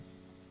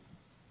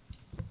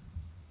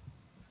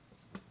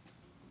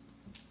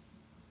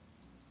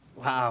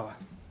Wow.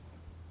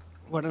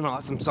 What an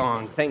awesome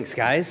song. Thanks,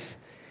 guys.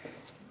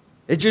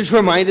 It just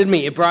reminded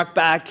me, it brought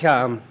back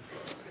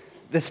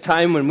this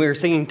time when we were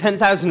singing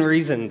 10,000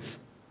 Reasons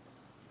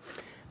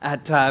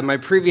at my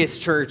previous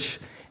church.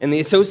 And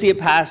the associate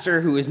pastor,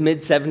 who was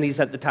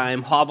mid-70s at the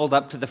time, hobbled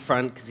up to the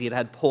front because he had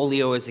had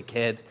polio as a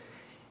kid.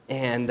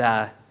 And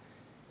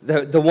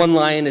the one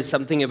line is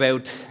something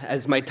about,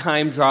 as my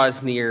time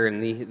draws near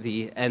and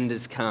the end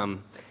has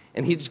come.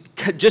 And he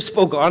just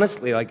spoke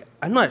honestly, like,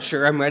 I'm not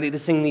sure I'm ready to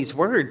sing these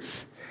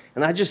words.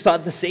 And I just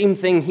thought the same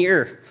thing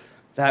here,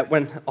 that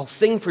when I'll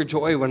sing for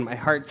joy when my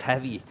heart's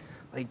heavy.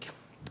 Like,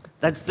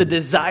 that's the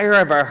desire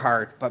of our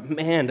heart. But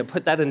man, to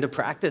put that into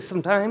practice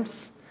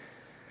sometimes,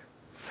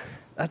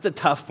 that's a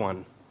tough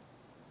one.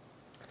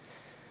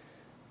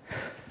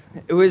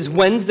 It was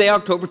Wednesday,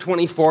 October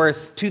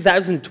 24th,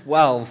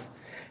 2012,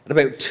 at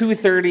about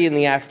 2:30 in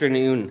the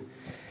afternoon,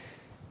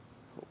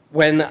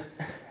 when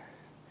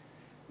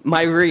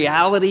my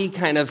reality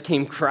kind of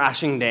came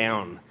crashing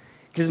down.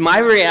 Because my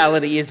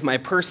reality is my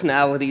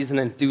personality is an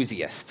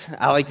enthusiast.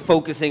 I like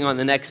focusing on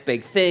the next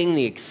big thing,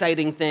 the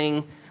exciting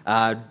thing,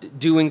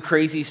 doing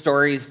crazy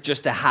stories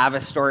just to have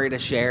a story to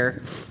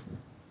share.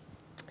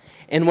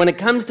 And when it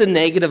comes to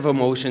negative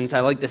emotions, I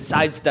like to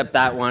sidestep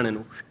that one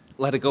and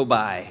let it go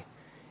by.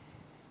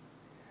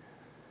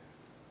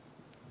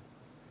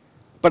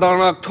 But on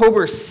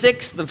October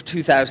 6th of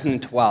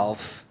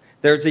 2012,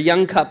 there's a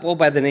young couple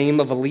by the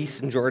name of Elise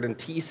and Jordan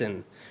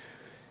Thiessen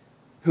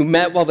who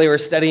met while they were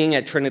studying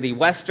at Trinity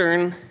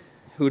Western,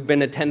 who had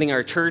been attending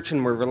our church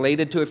and were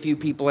related to a few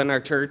people in our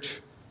church.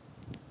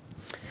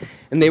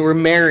 And they were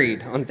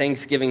married on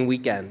Thanksgiving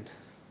weekend.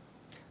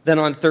 Then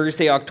on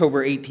Thursday,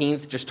 October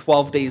 18th, just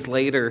 12 days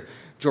later,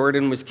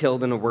 Jordan was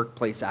killed in a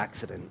workplace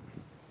accident.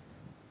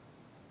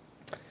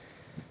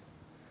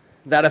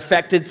 That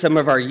affected some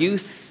of our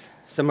youth,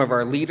 some of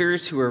our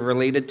leaders who were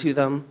related to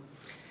them,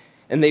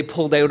 and they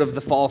pulled out of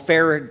the fall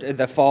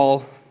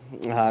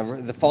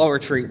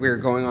retreat we were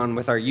going on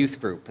with our youth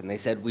group, and they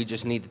said, we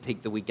just need to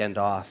take the weekend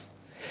off.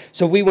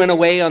 So we went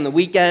away on the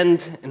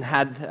weekend and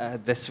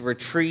had this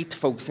retreat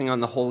focusing on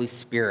the Holy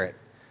Spirit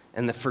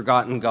and the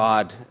Forgotten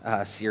God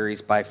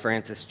series by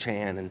Francis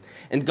Chan.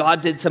 And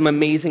God did some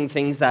amazing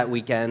things that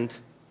weekend.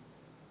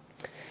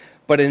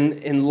 But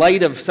in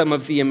light of some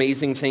of the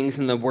amazing things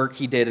and the work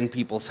he did in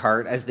people's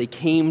heart, as they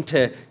came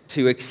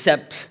to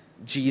accept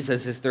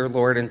Jesus as their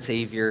Lord and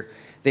Savior,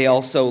 they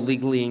also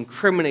legally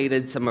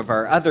incriminated some of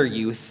our other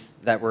youth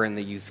that were in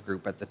the youth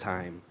group at the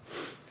time.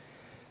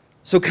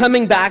 So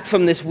coming back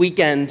from this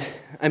weekend,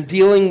 I'm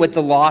dealing with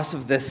the loss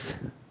of this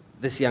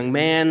young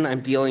man.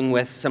 I'm dealing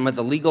with some of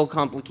the legal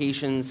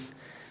complications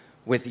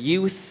with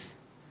youth.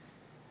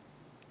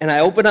 And I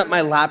open up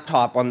my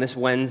laptop on this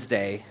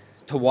Wednesday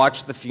to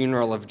watch the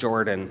funeral of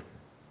Jordan.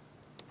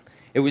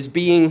 It was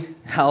being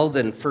held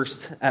at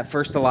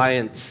First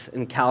Alliance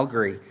in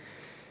Calgary.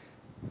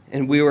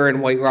 And we were in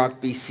White Rock,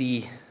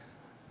 BC.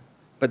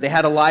 But they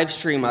had a live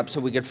stream up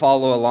so we could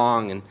follow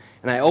along. And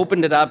I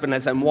opened it up, and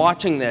as I'm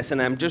watching this, and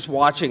I'm just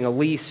watching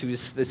Elise,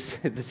 who's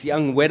this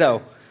young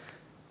widow,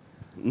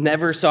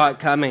 never saw it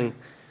coming,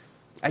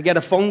 I get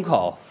a phone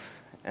call.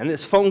 And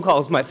this phone call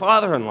is my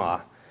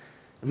father-in-law.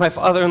 And my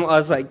father-in-law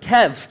is like,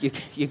 Kev,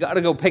 you got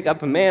to go pick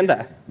up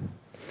Amanda.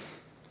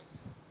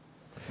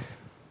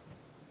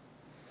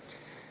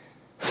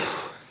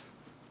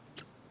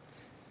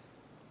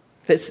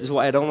 This is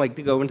why I don't like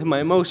to go into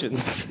my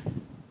emotions.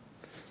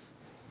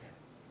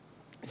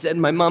 He said,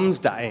 my mom's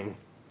dying.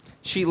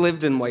 She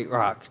lived in White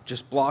Rock,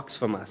 just blocks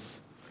from us.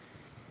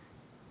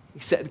 He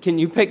said, can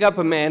you pick up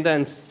Amanda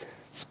and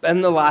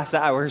spend the last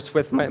hours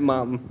with my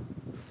mom?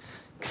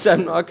 Because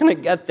I'm not going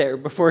to get there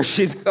before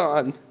she's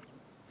gone.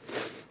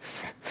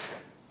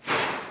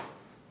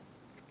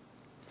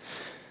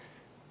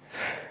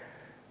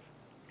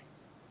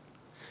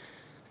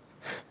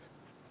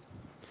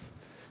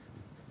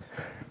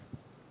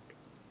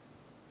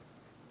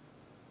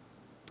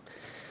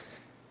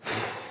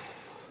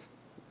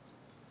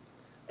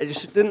 I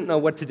just didn't know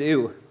what to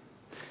do.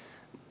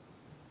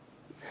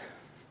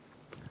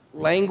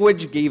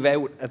 Language gave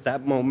out at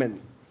that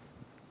moment.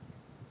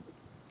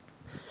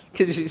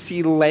 Because you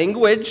see,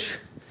 language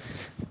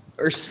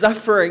or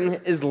suffering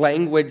is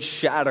language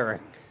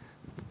shattering.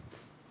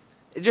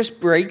 It just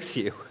breaks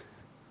you.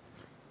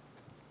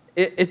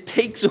 It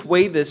takes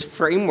away this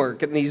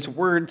framework and these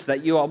words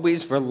that you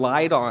always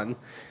relied on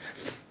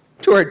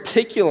to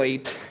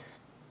articulate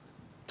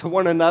to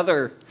one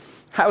another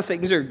how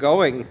things are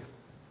going.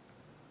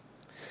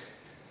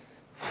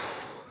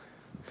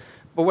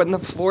 But when the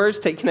floor is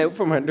taken out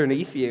from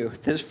underneath you,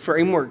 this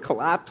framework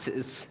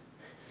collapses.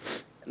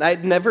 And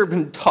I'd never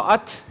been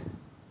taught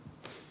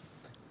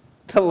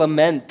to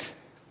lament.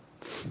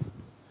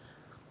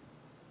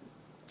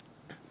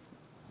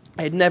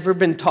 I'd never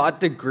been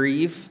taught to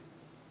grieve.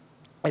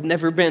 I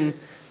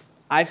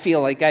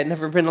feel like I'd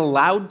never been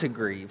allowed to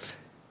grieve.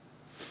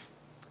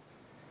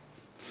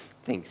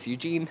 Thanks,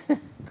 Eugene.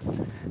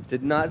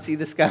 Did not see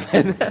this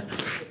coming.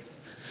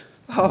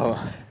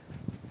 Oh.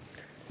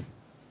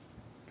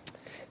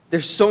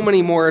 there's so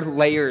many more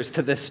layers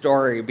to this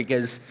story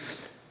because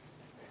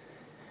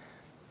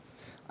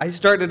I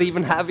started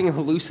even having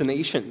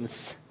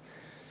hallucinations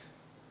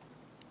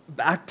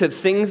back to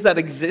things that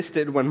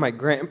existed when my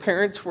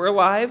grandparents were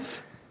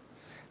alive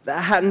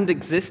that hadn't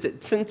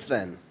existed since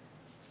then.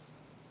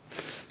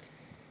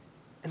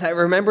 And I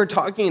remember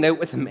talking it out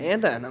with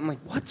Amanda, and I'm like,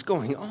 what's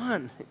going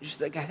on? And she's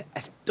like, I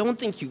don't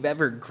think you've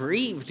ever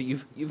grieved.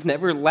 You've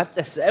never let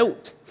this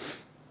out.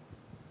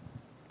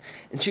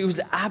 And she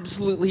was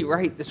absolutely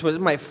right. This was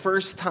my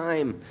first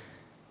time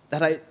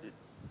that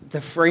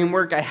the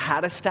framework I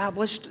had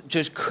established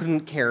just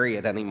couldn't carry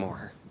it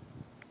anymore.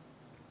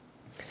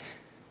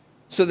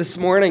 So this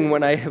morning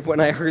when I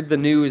heard the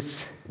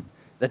news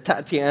that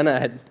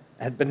Tatiana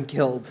had been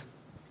killed,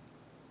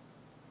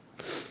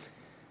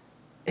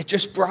 it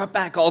just brought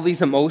back all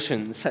these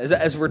emotions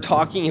as we're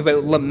talking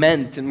about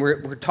lament, and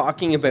we're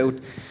talking about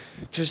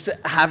just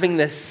having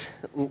this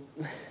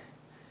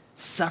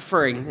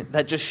suffering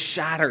that just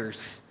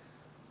shatters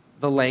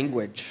the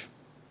language.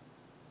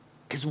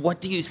 Because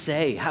what do you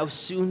say? How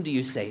soon do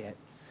you say it?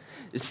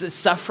 The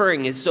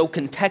suffering is so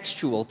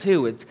contextual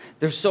too.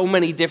 There's so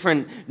many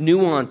different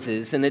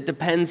nuances, and it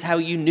depends how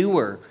you knew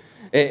her.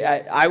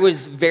 I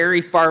was very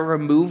far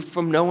removed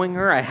from knowing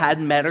her. I had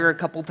met her a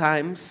couple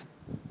times.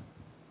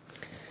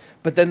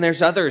 But then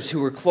there's others who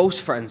were close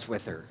friends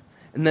with her.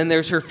 And then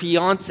there's her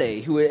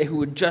fiancé who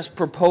had just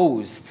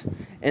proposed.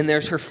 And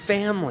there's her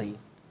family.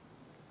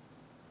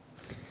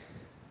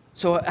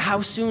 So how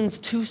soon's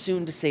too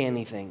soon to say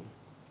anything?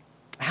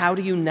 How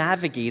do you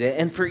navigate it?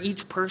 And for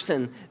each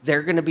person,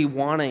 they're going to be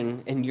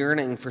wanting and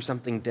yearning for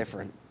something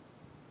different.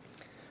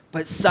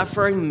 But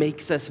suffering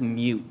makes us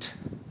mute.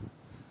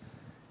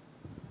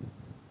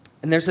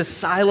 And there's a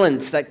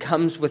silence that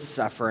comes with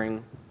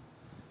suffering,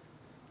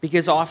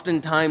 because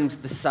oftentimes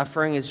the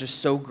suffering is just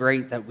so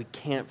great that we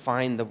can't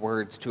find the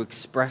words to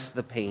express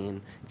the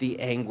pain, the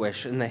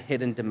anguish, and the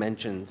hidden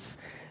dimensions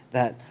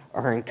that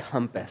are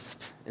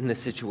encompassed in the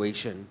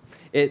situation.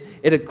 It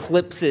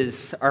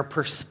eclipses our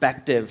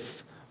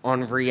perspective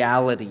on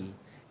reality.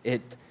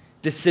 It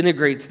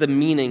disintegrates the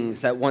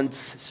meanings that once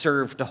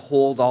served to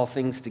hold all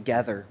things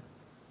together.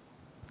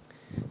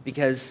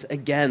 Because,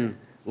 again,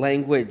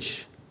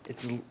 language,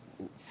 it's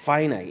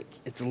finite,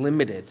 it's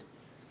limited.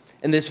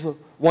 And this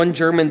one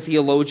German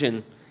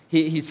theologian,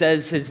 he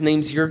says, his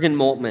name's Jürgen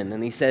Moltmann,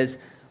 and he says,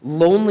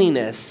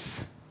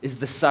 loneliness is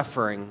the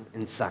suffering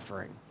in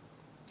suffering.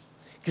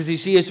 Because you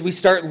see, as we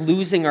start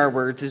losing our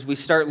words, as we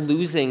start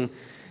losing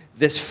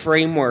this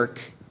framework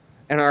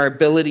and our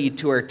ability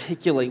to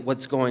articulate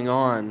what's going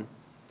on,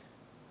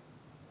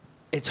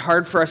 it's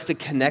hard for us to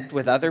connect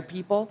with other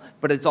people,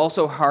 but it's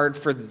also hard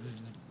for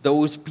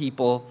those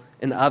people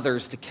and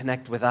others to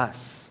connect with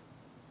us.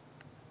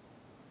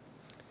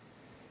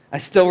 I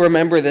still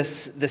remember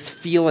this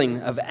feeling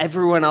of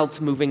everyone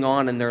else moving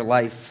on in their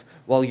life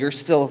while you're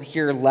still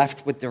here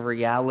left with the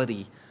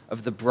reality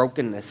of the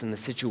brokenness in the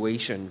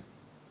situation.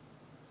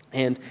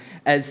 And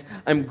as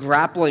I'm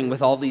grappling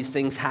with all these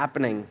things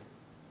happening,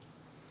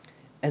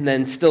 and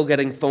then still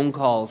getting phone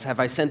calls, have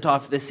I sent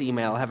off this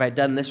email? Have I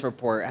done this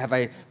report? Have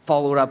I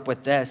followed up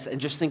with this?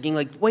 And just thinking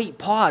like, wait,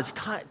 pause,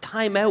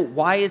 time out.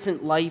 Why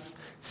isn't life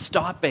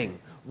stopping?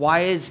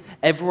 Why is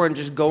everyone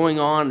just going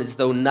on as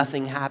though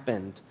nothing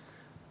happened?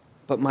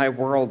 But my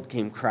world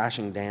came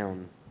crashing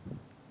down.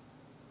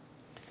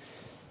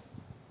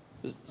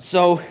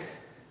 So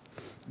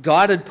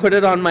God had put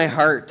it on my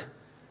heart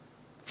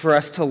for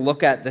us to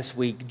look at this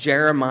week,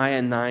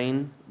 Jeremiah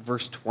 9,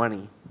 verse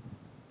 20.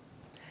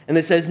 And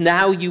it says,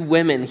 now you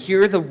women,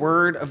 hear the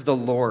word of the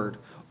Lord.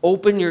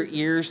 Open your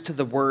ears to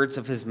the words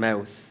of his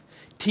mouth.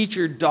 Teach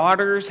your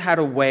daughters how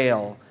to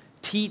wail.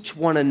 Teach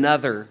one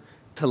another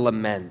to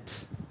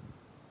lament.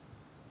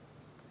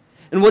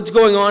 And what's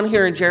going on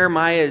here in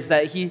Jeremiah is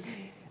that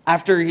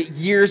after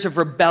years of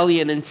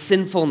rebellion and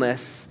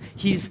sinfulness,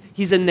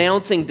 he's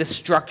announcing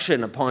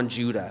destruction upon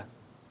Judah.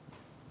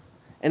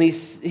 And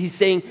he's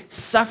saying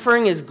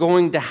suffering is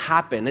going to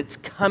happen. It's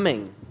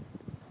coming.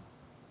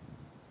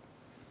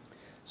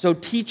 So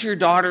teach your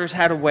daughters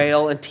how to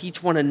wail and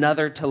teach one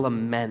another to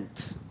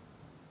lament.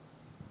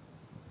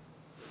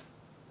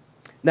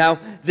 Now,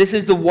 this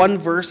is the one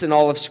verse in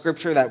all of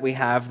Scripture that we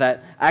have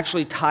that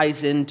actually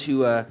ties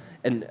into a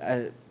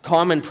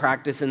common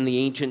practice in the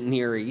ancient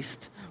Near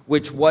East,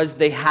 which was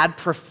they had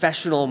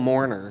professional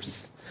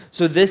mourners.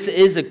 So this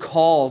is a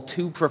call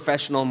to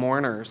professional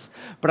mourners.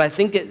 But I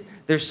think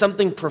there's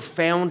something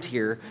profound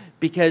here,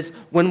 because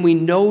when we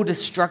know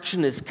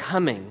destruction is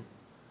coming,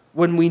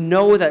 when we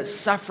know that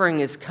suffering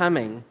is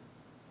coming,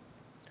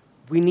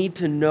 we need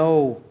to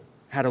know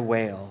how to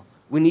wail.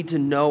 We need to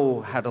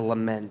know how to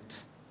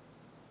lament.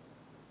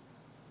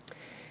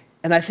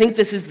 And I think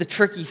this is the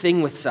tricky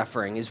thing with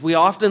suffering, is we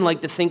often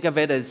like to think of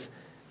it as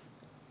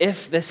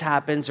if this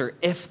happens or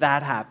if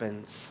that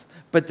happens.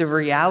 But the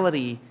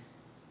reality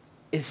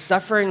is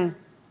suffering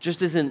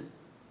just isn't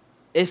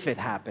if it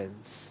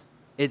happens.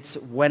 It's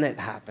when it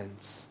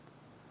happens.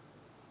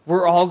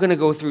 We're all going to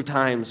go through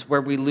times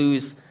where we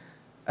lose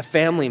a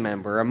family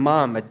member, a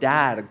mom, a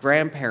dad, a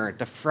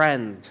grandparent, a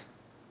friend,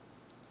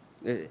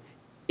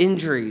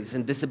 injuries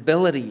and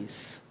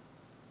disabilities?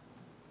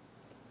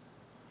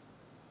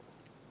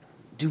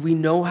 Do we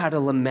know how to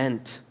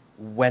lament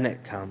when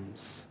it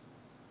comes?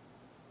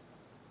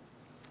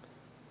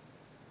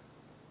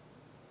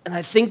 And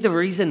I think the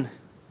reason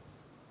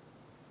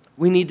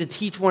we need to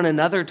teach one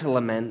another to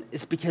lament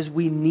is because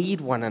we need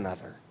one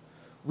another.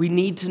 We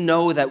need to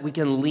know that we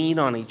can lean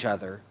on each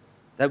other,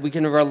 that we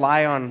can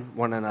rely on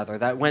one another,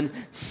 that when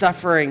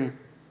suffering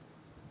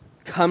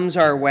comes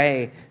our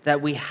way, that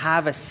we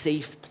have a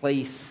safe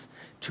place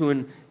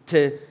to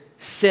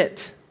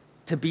sit,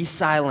 to be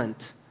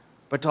silent,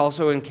 but to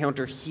also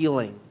encounter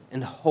healing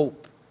and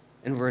hope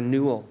and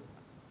renewal.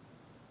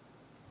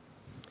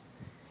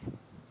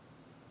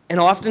 And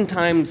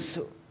oftentimes,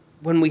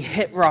 when we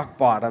hit rock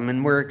bottom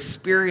and we're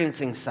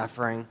experiencing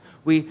suffering,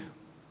 we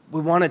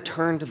want to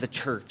turn to the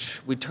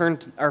church. We turn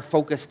our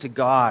focus to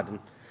God.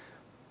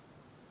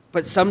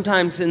 But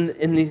sometimes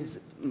in these,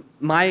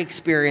 my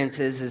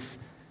experiences is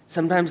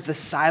sometimes the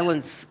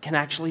silence can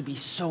actually be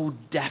so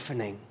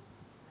deafening.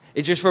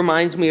 It just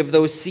reminds me of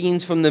those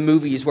scenes from the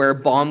movies where a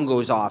bomb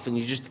goes off and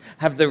you just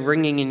have the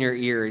ringing in your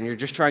ear and you're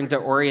just trying to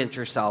orient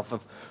yourself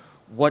of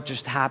what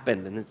just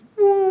happened. And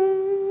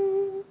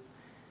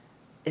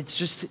it's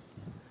just,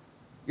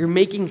 you're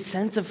making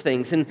sense of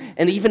things. And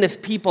even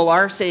if people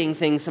are saying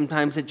things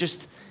sometimes,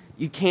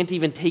 you can't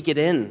even take it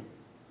in.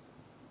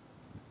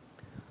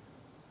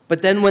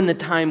 But then when the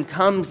time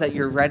comes that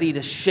you're ready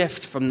to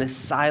shift from this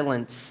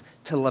silence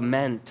to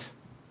lament,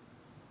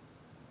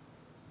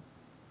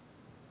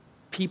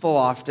 people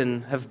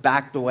often have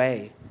backed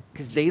away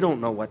because they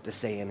don't know what to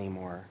say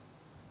anymore.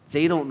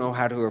 They don't know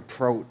how to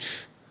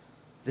approach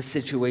the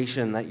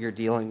situation that you're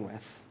dealing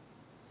with.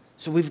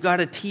 So we've got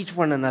to teach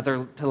one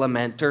another to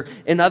lament. Or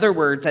in other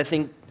words, I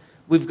think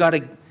we've got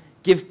to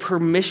give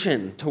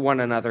permission to one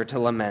another to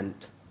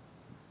lament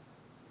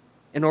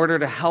in order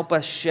to help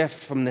us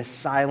shift from this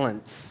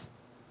silence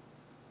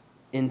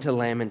into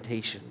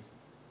lamentation.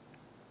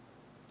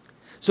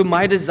 So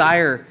my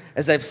desire,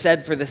 as I've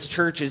said for this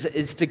church,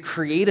 is to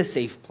create a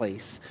safe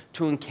place,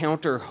 to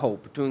encounter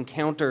hope, to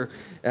encounter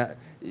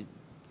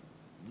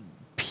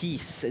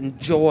peace and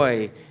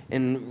joy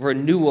and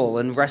renewal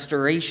and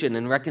restoration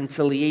and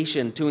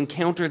reconciliation, to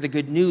encounter the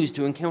good news,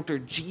 to encounter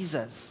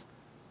Jesus.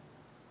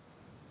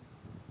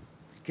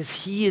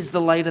 Because he is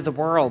the light of the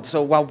world.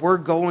 So while we're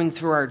going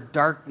through our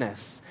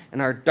darkness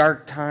and our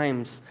dark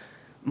times,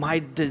 my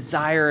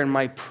desire and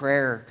my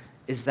prayer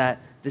is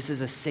that this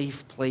is a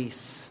safe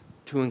place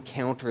to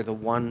encounter the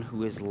one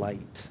who is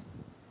light.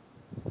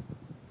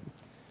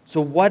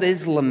 So what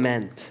is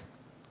lament?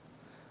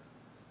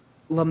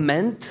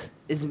 Lament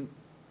is,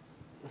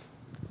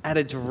 at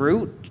its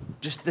root,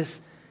 just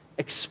this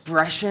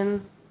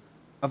expression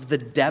of the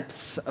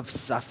depths of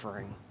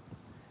suffering.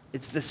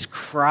 It's this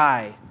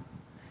cry.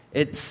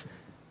 I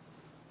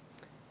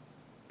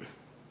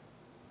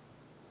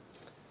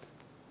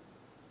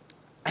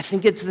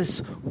think it's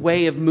this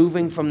way of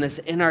moving from this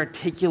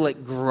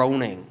inarticulate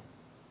groaning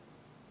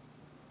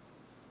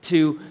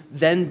to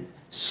then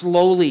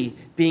slowly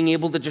being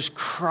able to just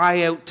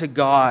cry out to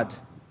God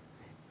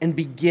and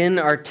begin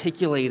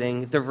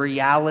articulating the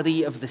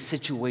reality of the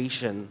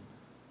situation,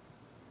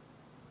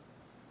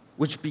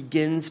 which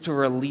begins to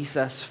release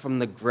us from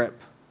the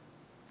grip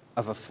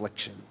of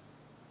affliction.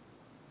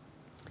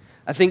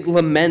 I think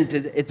lament,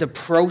 it's a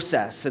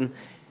process, and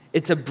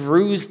it's a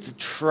bruised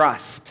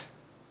trust.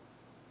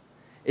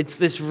 It's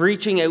this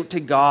reaching out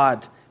to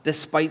God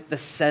despite the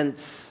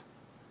sense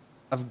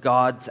of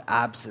God's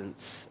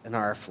absence in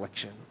our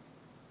affliction.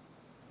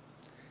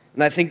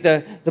 And I think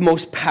the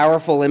most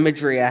powerful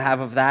imagery I have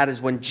of that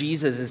is when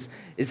Jesus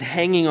is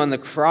hanging on the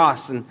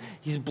cross and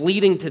he's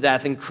bleeding to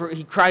death, and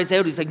he cries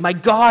out, he's like, my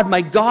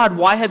God,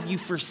 why have you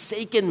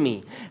forsaken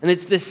me? And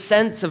it's this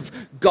sense of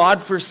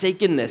God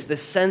forsakenness,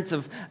 this sense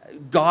of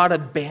God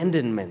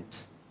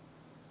abandonment.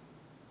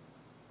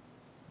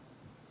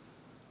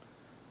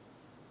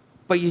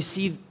 But you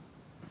see,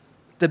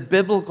 the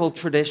biblical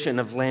tradition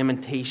of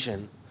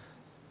lamentation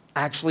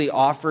actually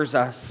offers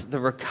us the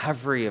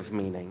recovery of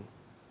meaning,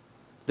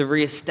 the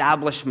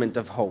reestablishment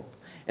of hope,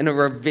 and a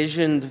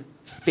revisioned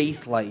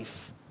faith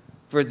life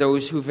for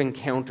those who've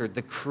encountered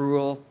the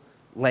cruel,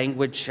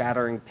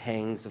 language-shattering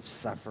pangs of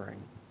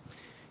suffering.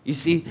 You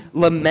see,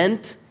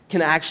 lament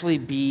can actually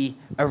be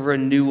a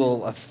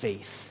renewal of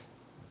faith.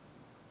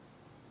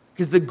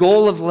 Because the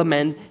goal of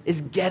lament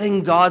is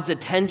getting God's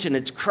attention.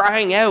 It's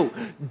crying out,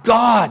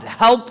 God,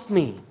 help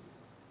me.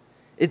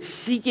 It's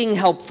seeking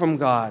help from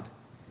God,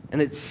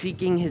 and it's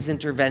seeking his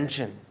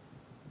intervention.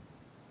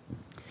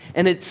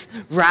 And it's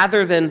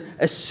rather than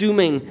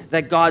assuming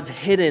that God's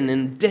hidden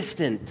and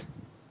distant,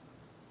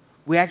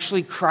 we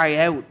actually cry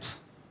out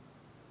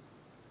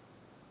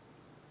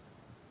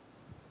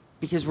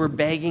because we're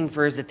begging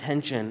for his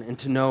attention and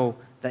to know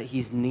that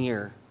he's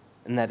near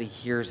and that he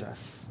hears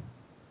us.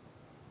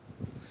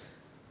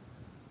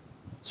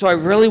 So I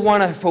really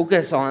want to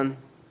focus on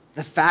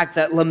the fact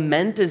that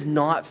lament is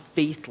not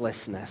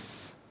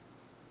faithlessness.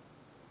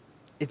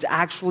 it's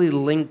actually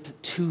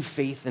linked to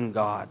faith in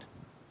God.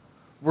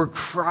 We're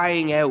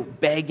crying out,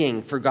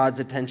 begging for God's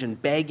attention,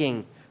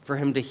 begging for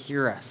him to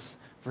hear us,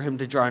 for him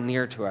to draw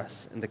near to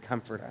us and to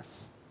comfort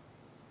us.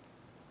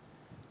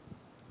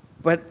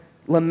 But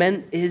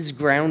lament is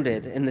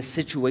grounded in the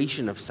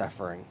situation of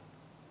suffering.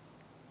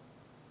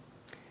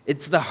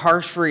 It's the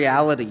harsh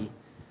reality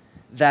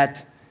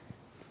that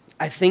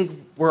I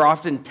think we're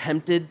often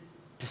tempted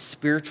to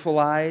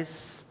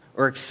spiritualize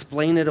or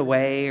explain it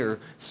away or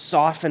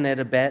soften it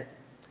a bit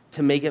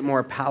to make it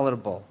more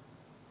palatable.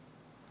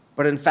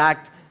 But in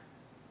fact,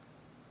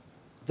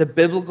 the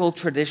biblical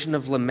tradition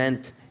of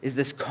lament is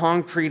this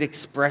concrete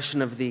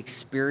expression of the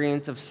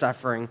experience of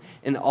suffering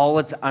in all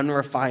its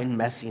unrefined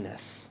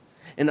messiness.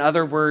 In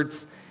other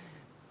words,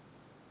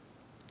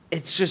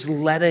 it's just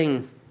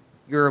letting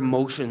your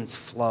emotions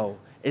flow.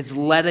 It's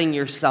letting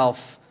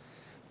yourself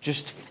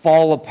just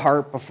fall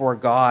apart before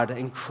God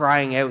and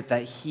crying out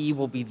that he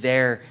will be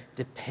there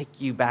to pick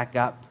you back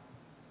up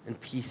and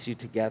piece you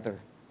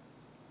together.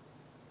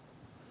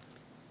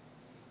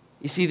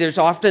 You see, there's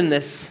often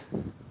this,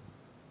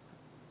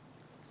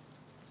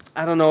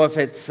 I don't know if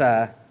it's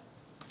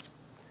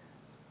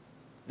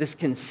this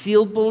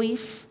concealed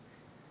belief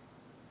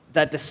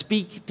that to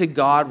speak to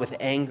God with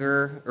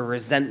anger or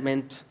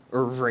resentment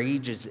or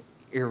rage is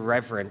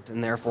irreverent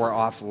and therefore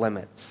off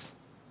limits.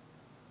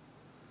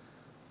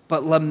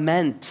 But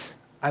lament,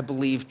 I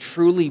believe,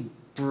 truly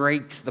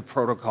breaks the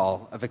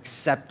protocol of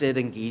accepted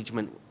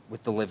engagement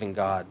with the living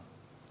God.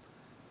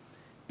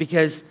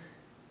 Because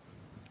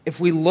if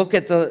we look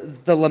at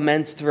the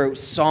laments throughout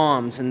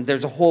Psalms, and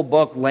there's a whole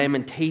book,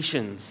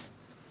 Lamentations,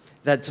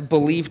 that's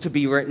believed to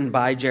be written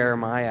by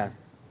Jeremiah,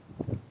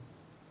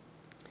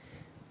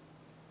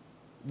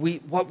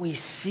 what we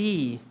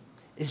see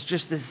is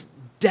just this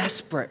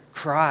desperate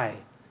cry,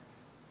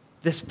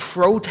 this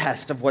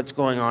protest of what's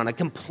going on, a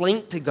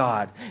complaint to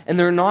God. And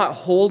they're not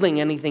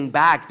holding anything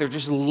back. They're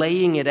just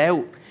laying it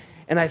out.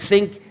 And I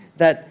think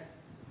that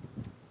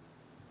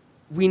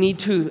we need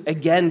to,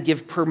 again,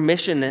 give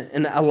permission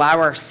and allow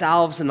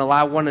ourselves and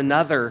allow one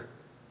another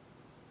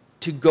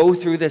to go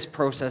through this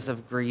process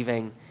of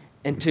grieving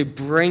and to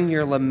bring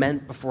your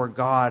lament before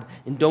God.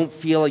 And don't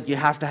feel like you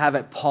have to have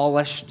it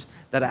polished,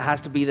 that it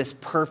has to be this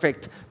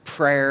perfect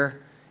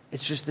prayer.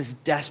 It's just this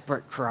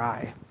desperate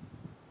cry.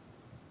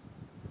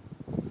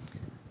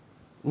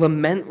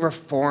 Lament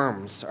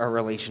reforms our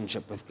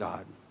relationship with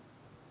God.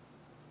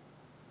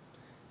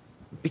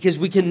 Because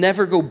we can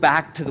never go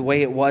back to the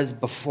way it was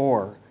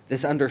before,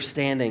 this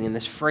understanding and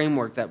this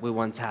framework that we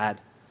once had.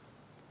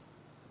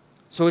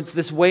 So it's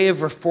this way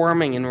of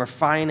reforming and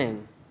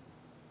refining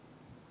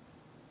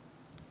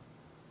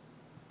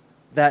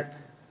that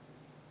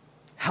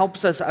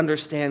helps us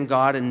understand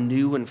God in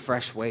new and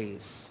fresh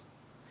ways,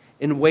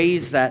 in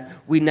ways that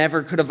we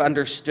never could have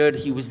understood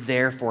he was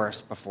there for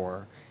us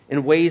before,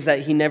 in ways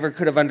that he never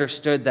could have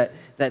understood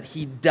that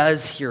he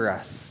does hear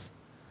us,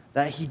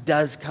 that he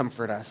does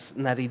comfort us,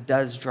 and that he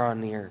does draw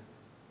near.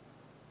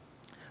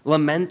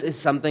 Lament is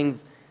something,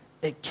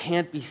 it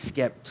can't be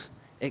skipped.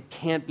 It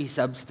can't be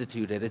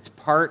substituted. It's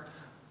part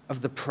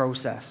of the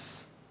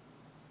process.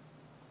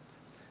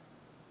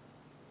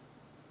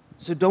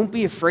 So don't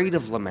be afraid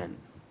of lament,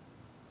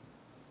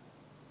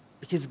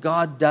 because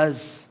God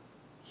does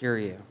hear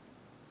you.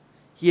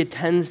 He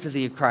attends to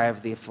the cry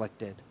of the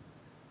afflicted.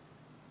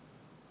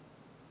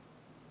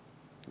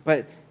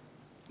 But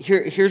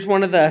here's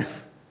one of the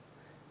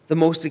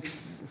most,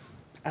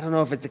 I don't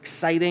know if it's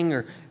exciting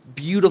or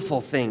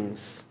beautiful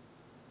things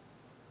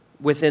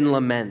within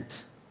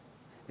lament,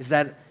 is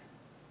that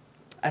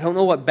I don't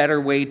know what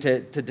better way to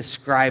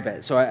describe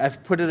it. So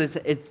I've put it as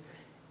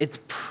it's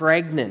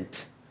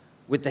pregnant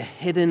with the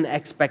hidden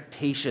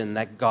expectation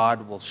that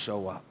God will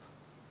show up.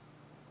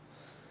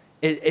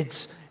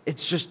 It's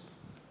just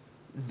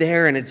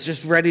there and it's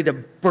just ready to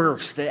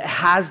burst. It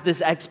has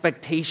this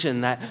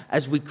expectation that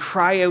as we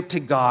cry out to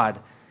God,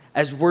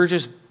 as we're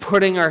just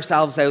putting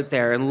ourselves out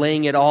there and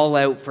laying it all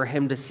out for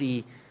him to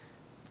see,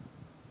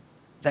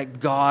 that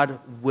God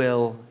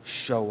will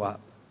show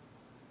up.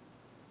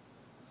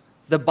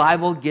 The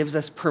Bible gives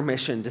us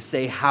permission to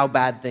say how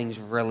bad things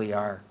really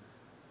are,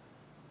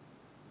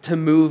 to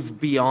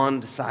move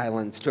beyond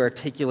silence, to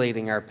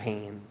articulating our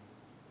pain.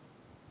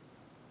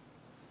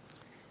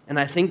 And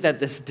I think that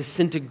this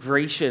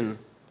disintegration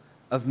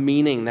of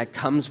meaning that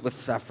comes with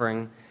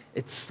suffering,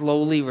 it's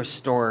slowly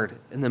restored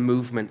in the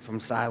movement from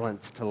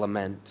silence to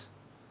lament.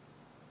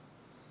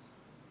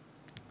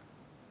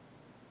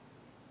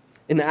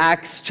 In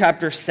Acts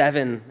chapter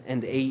 7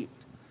 and 8,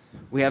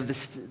 we have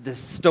the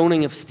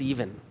stoning of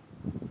Stephen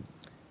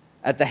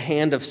at the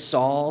hand of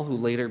Saul, who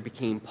later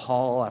became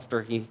Paul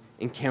after he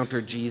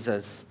encountered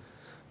Jesus.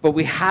 But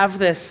we have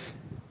this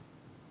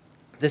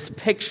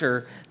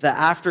picture that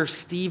after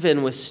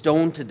Stephen was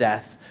stoned to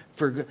death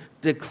for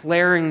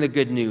declaring the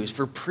good news,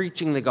 for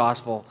preaching the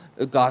gospel,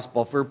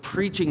 for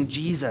preaching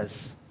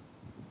Jesus,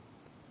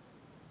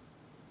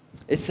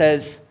 it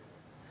says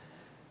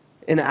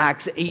in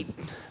Acts 8,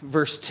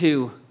 verse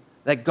 2,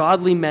 that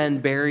godly men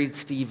buried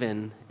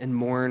Stephen and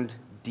mourned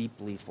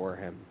deeply for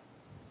him.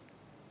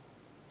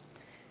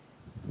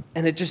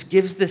 And it just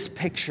gives this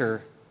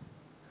picture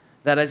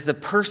that as the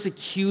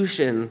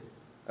persecution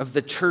of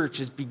the church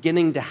is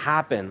beginning to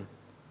happen,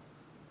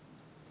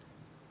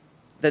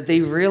 that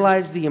they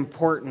realize the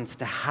importance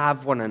to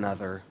have one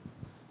another,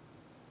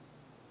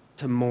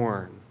 to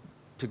mourn,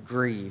 to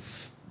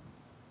grieve,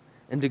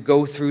 and to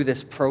go through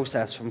this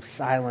process from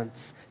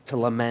silence to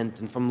lament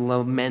and from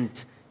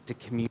lament to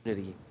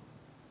community.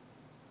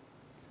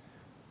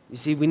 You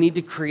see, we need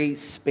to create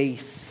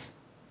space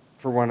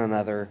for one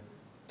another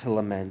to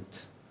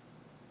lament.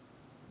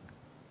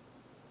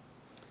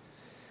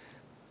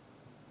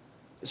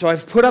 So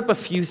I've put up a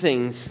few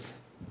things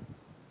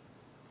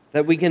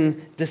that we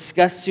can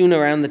discuss soon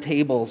around the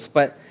tables,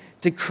 but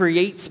to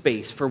create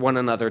space for one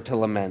another to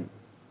lament.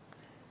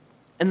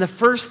 And the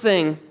first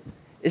thing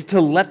is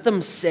to let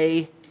them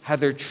say how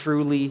they're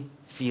truly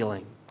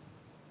feeling.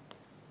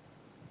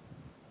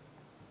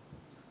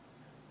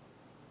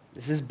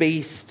 This is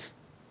based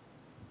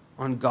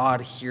on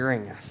God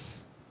hearing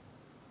us.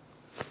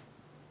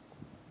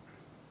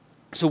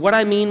 So what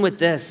I mean with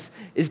this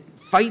is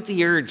fight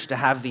the urge to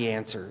have the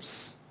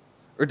answers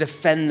or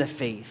defend the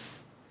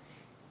faith.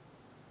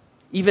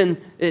 Even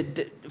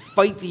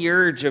fight the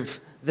urge of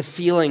the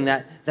feeling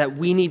that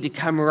we need to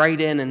come right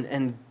in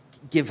and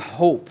give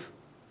hope.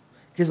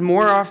 Because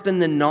more often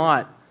than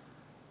not,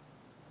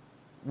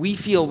 we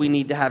feel we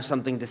need to have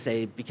something to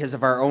say because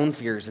of our own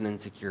fears and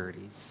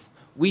insecurities.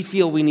 We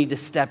feel we need to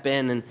step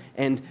in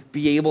and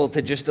be able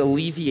to just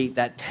alleviate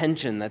that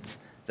tension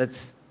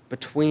that's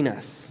between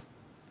us.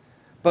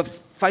 But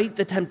fight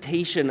the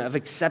temptation of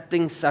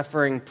accepting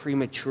suffering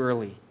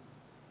prematurely.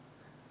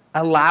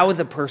 Allow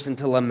the person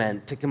to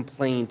lament, to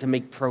complain, to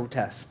make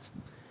protest.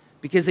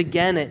 Because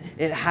again,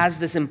 it has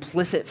this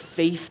implicit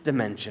faith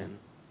dimension.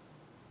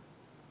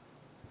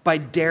 By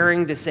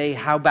daring to say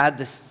how bad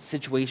the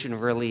situation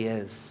really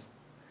is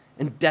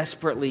and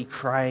desperately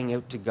crying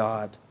out to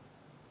God.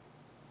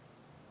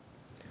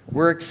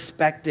 We're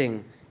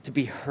expecting to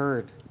be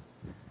heard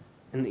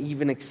and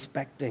even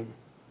expecting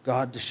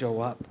God to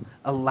show up.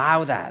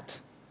 Allow that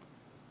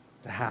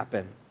to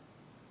happen.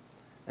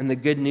 And the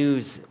good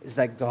news is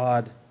that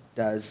God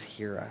does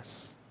hear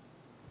us.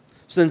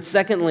 So then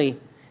secondly,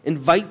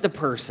 invite the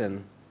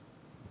person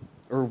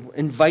or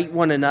invite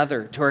one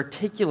another to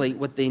articulate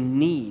what they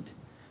need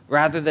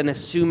rather than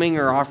assuming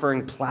or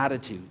offering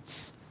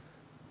platitudes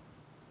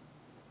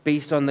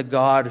based on the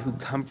God who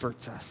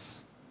comforts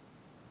us.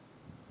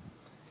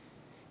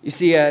 You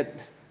see, a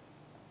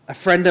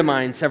friend of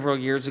mine several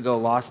years ago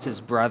lost his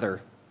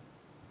brother.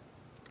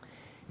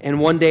 And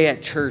one day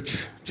at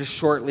church, just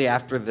shortly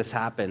after this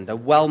happened, a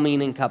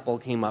well-meaning couple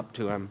came up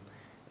to him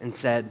and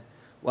said,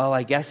 "Well,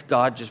 I guess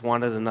God just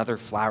wanted another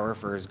flower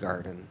for his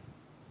garden."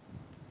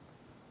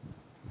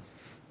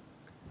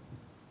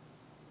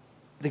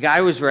 The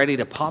guy was ready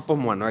to pop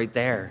him one right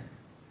there.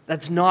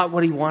 That's not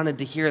what he wanted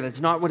to hear.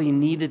 That's not what he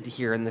needed to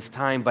hear in this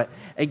time. But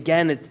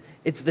again,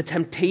 it's the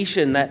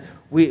temptation that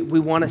we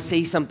want to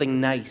say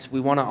something nice. We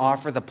want to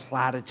offer the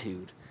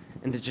platitude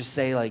and to just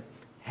say like,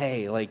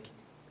 hey, like,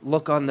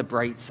 look on the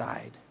bright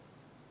side.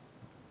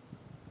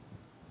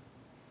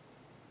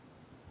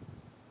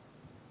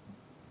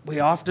 We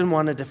often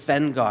want to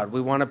defend God. We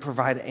want to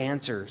provide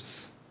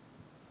answers.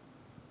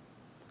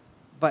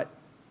 But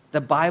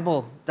the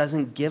Bible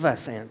doesn't give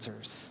us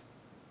answers.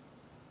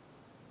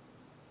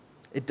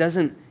 It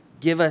doesn't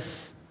give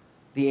us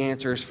the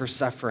answers for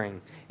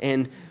suffering.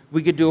 And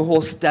we could do a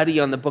whole study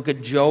on the book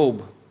of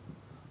Job,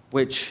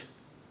 which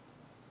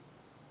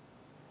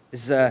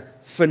is a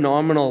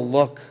phenomenal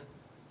look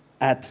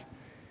at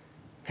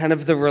kind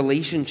of the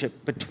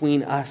relationship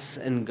between us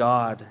and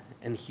God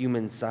and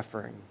human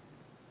suffering.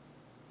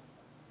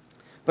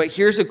 But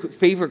here's a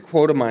favorite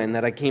quote of mine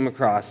that I came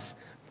across.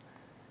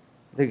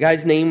 The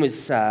guy's name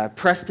was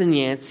Preston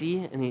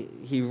Yancey, and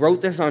he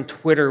wrote this on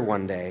Twitter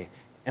one day,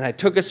 and I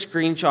took a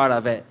screenshot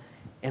of it,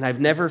 and I've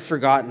never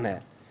forgotten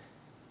it.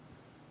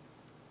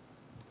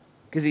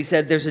 Because he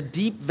said, there's a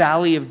deep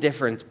valley of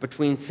difference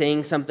between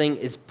saying something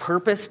is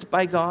purposed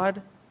by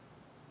God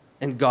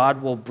and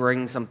God will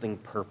bring something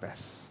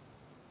purpose.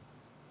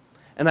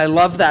 And I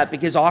love that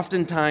because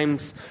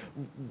oftentimes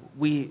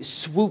we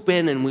swoop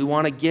in and we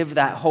want to give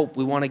that hope.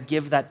 We want to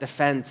give that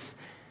defense.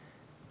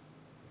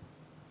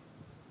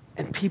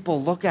 And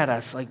people look at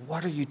us like,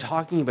 what are you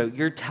talking about?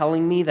 You're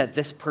telling me that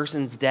this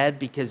person's dead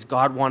because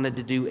God wanted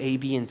to do A,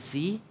 B, and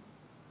C?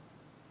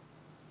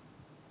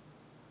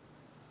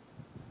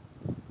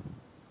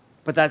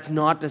 But that's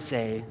not to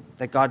say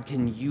that God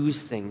can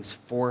use things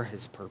for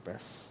his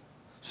purpose.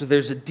 So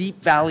there's a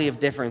deep valley of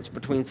difference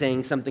between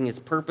saying something is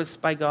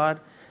purposed by God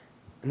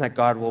and that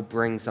God will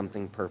bring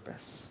something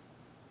purpose.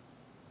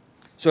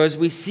 So as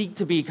we seek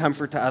to be a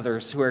comfort to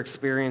others who are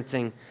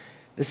experiencing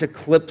this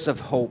eclipse of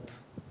hope,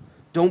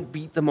 don't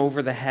beat them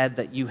over the head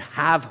that you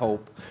have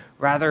hope.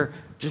 Rather,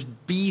 just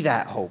be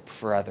that hope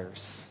for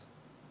others.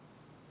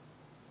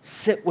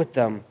 Sit with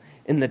them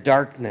in the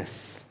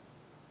darkness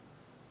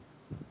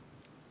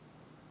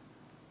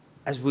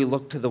as we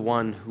look to the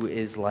one who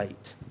is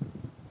light.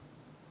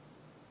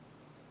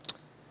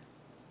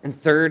 And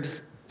third,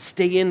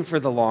 Stay in for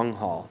the long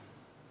haul.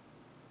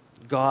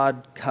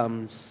 God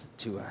comes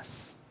to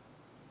us.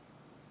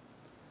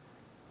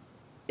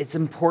 It's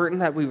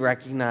important that we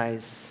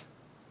recognize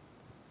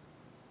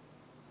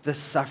the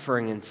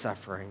suffering in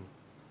suffering,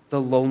 the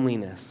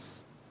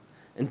loneliness,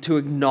 and to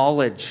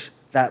acknowledge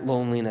that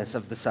loneliness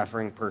of the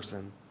suffering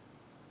person.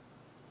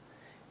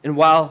 And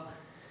while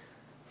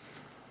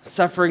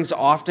suffering's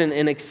often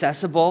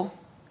inaccessible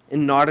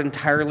and not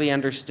entirely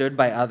understood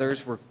by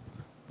others, we're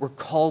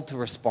called to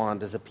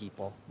respond as a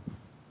people,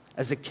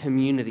 as a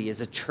community, as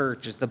a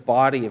church, as the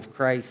body of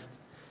Christ,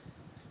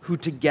 who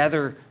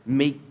together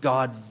make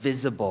God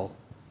visible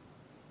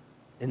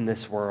in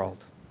this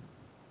world.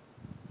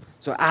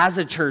 So as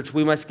a church,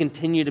 we must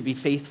continue to be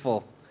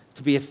faithful,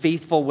 to be a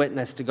faithful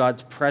witness to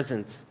God's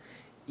presence,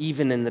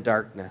 even in the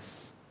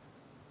darkness.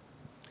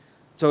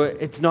 So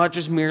it's not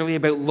just merely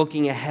about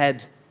looking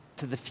ahead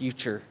to the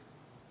future.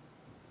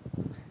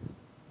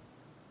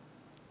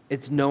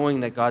 It's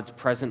knowing that God's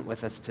present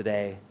with us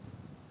today.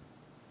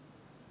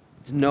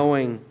 It's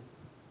knowing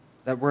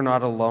that we're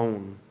not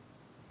alone.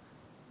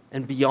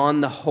 And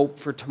beyond the hope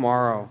for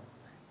tomorrow,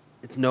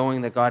 it's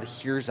knowing that God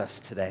hears us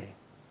today.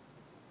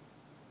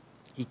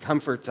 He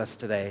comforts us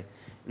today,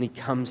 and he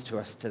comes to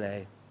us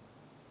today.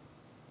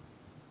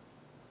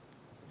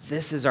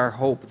 This is our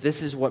hope.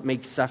 This is what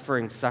makes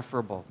suffering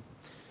sufferable.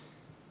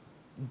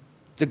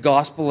 The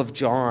Gospel of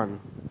John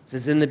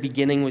says, in the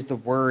beginning was the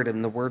Word,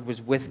 and the Word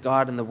was with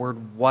God, and the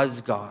Word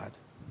was God.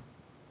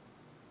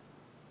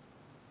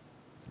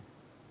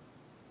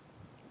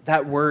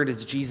 That Word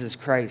is Jesus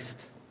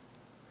Christ.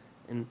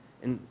 And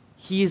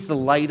he is the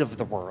light of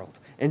the world.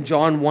 And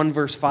John 1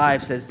 verse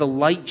 5 says, the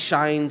light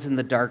shines in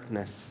the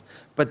darkness,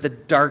 but the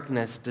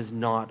darkness does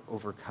not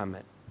overcome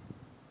it.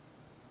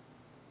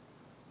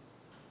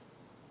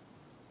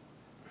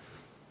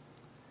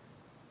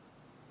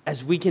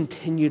 As we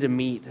continue to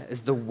meet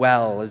as the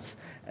well, as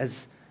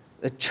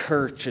the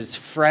church, as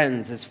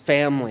friends, as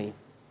family,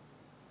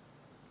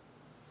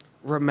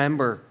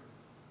 remember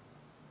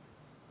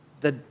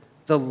that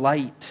the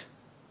light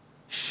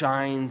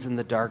shines in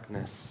the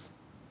darkness.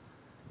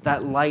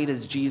 That light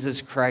is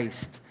Jesus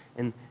Christ,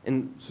 and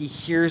he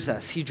hears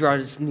us. He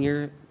draws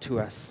near to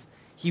us.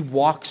 He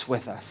walks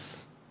with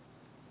us.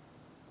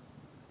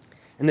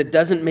 And it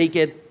doesn't make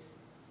it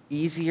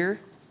easier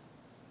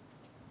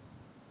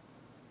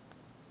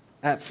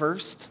at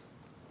first.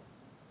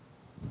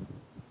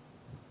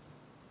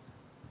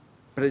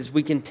 But as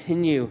we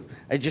continue,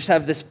 I just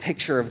have this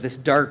picture of this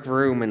dark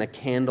room and a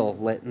candle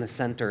lit in the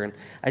center. And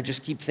I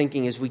just keep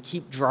thinking, as we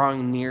keep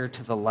drawing near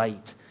to the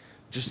light,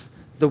 just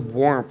the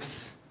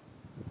warmth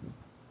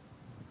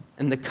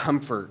and the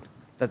comfort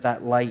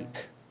that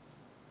light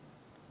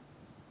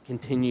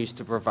continues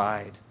to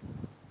provide,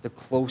 the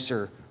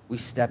closer we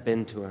step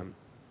into him.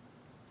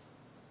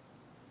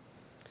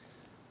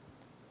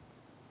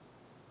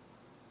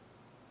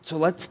 So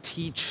let's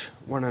teach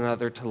one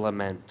another to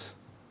lament.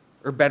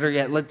 Or better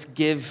yet, let's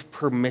give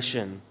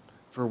permission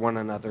for one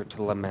another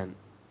to lament.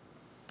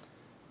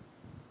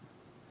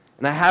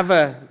 And I have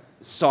a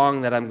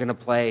song that I'm going to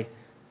play.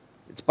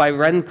 It's by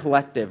Wren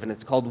Collective, and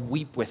it's called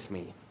Weep With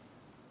Me.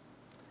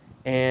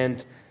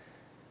 And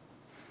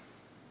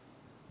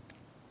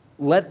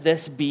let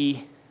this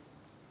be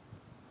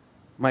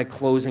my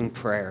closing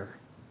prayer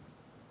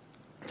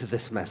to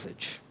this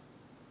message.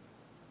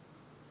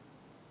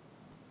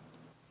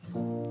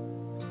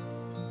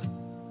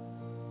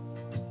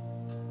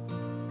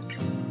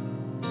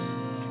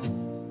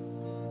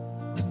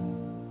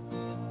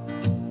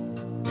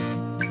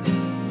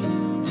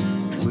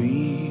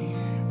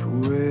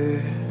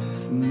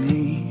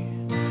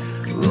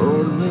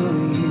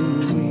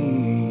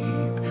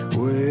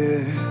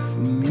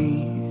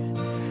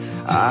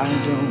 I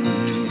don't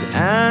need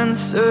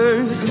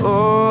answers,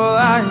 all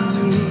I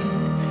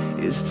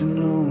need is to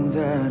know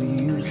that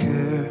you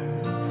care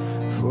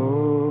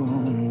for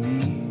me.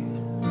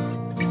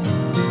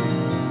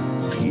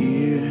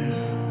 Hear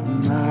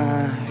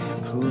my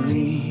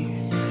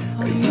plea,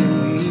 are you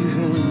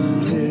even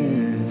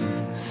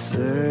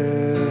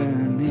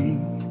listening?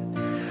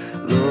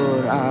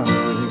 Lord, I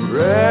will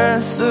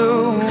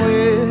wrestle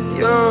with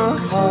your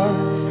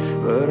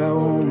heart, but I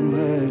won't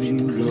let you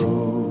go.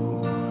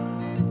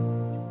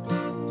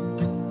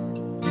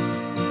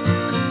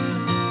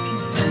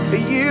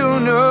 You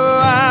know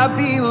I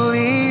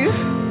believe,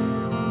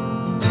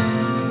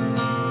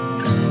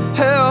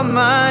 help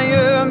my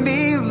unbelief.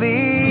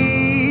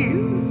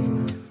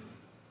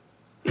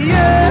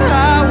 Yet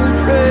I will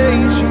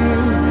praise you,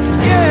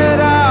 yet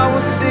I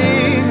will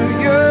sing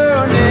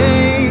your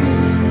name.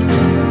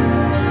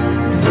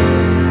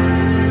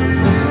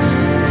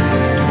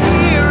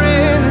 Here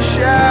in the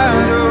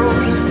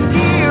shadows,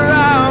 here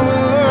I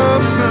will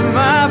offer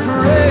my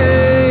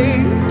praise.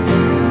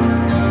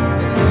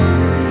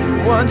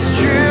 What's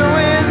true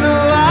in the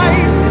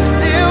light is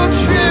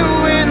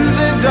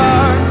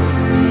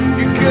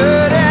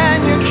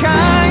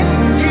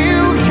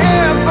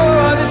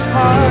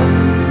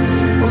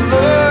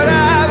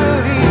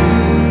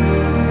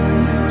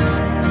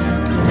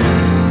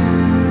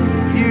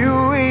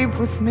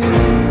with me.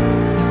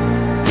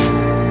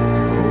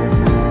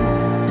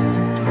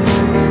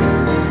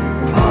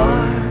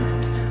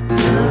 Part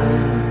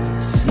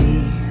the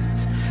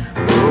seas,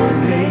 Lord,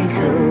 make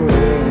a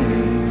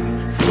way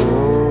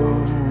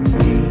for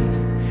me.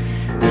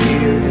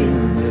 Here in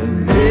the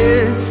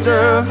midst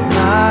of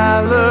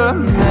my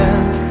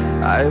lament,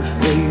 I have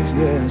faith,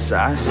 yes,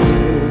 I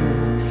still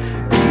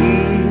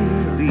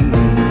believe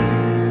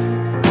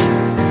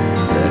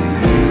that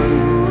you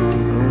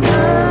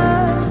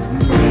love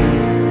me.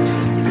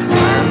 Your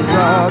plans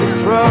are to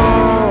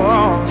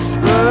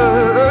prosper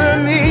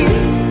me.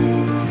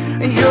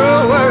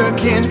 You're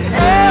working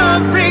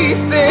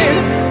everything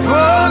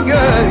for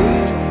good,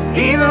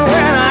 even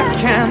when I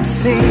can't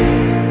see.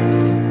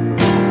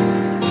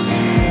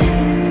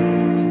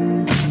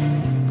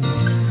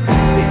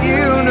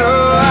 You know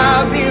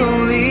I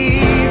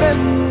believe it.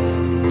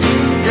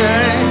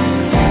 Yeah.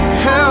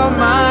 Help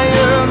my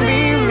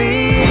unbelief.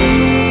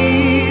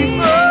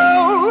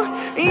 Oh,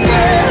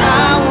 yet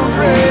I will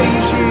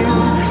praise you.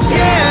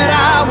 Yet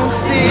I will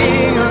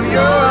sing of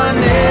your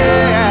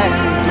name.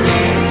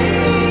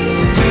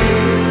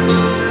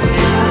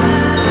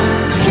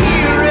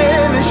 Here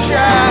in the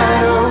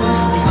shadows,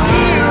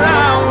 here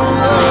I will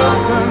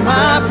offer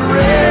my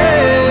praise.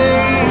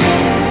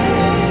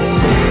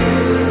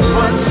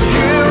 What's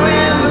true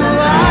in the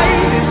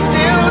light is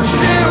still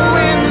true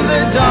in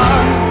the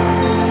dark.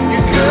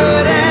 You're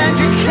good and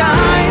you're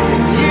kind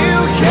and you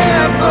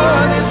care for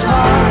this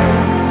heart.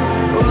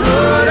 Oh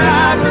Lord,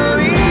 I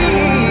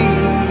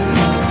believe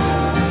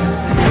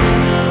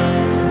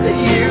that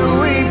you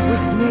weep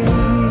with me.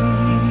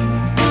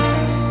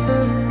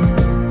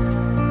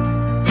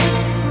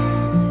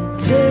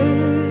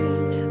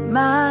 Turn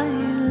my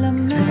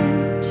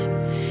lament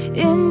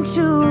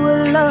into a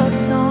love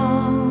song.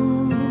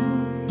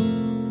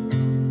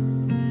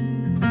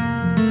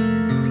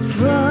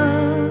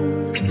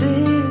 From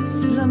this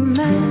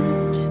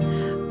lament,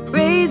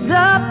 raise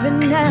up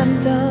an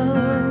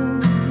anthem.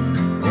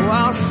 Oh,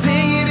 I'll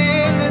sing it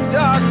in the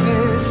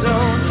darkness.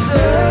 Oh,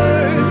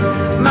 turn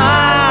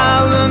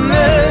my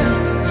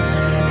lament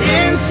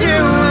into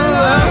a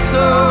love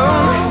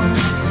song.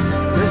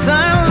 'Cause I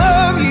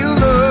love you,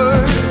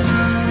 Lord.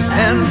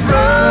 And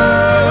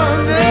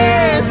from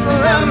this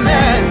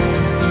lament,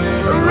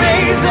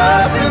 raise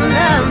up an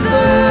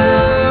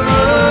anthem.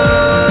 Oh,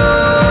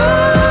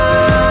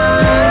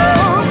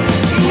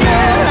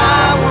 yet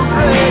I will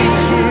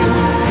praise you.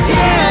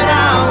 Yet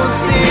I will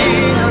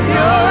sing of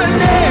your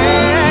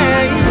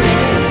name.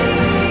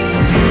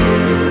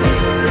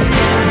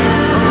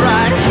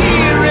 Right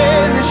here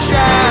in the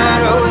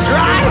shadows,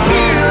 right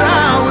here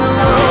I will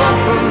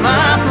offer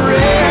my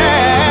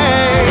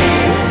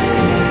praise.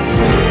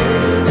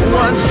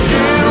 What's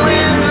true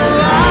in the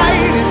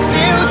light is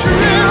still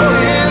true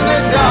in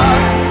the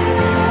dark.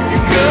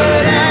 You're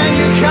good and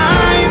you're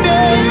kind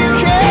and you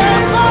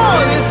care for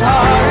this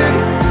heart.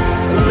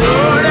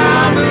 Lord,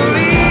 I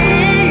believe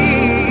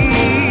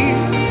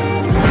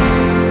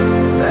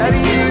that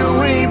you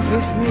weep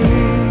with me.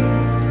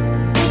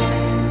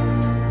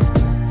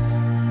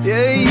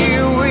 Yeah,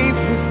 you weep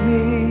with me.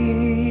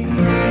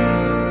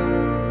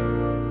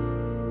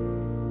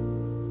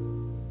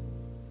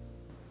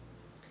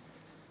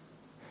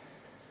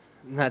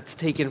 And that's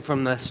taken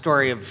from the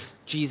story of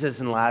Jesus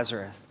and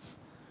Lazarus,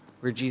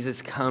 where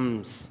Jesus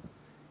comes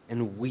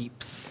and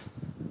weeps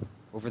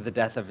over the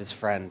death of his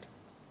friend.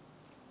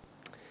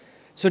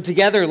 So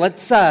together,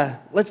 let's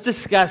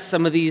discuss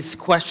some of these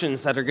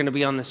questions that are going to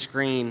be on the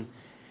screen,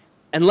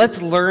 and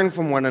let's learn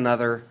from one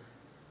another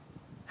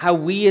how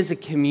we as a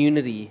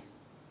community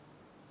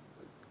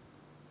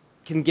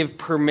can give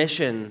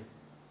permission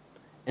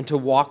and to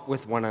walk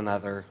with one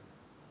another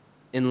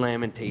in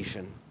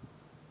lamentation.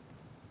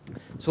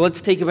 So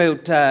let's take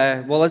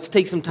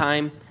some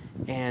time,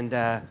 and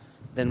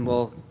then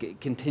we'll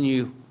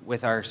continue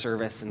with our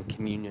service and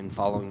communion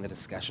following the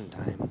discussion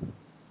time.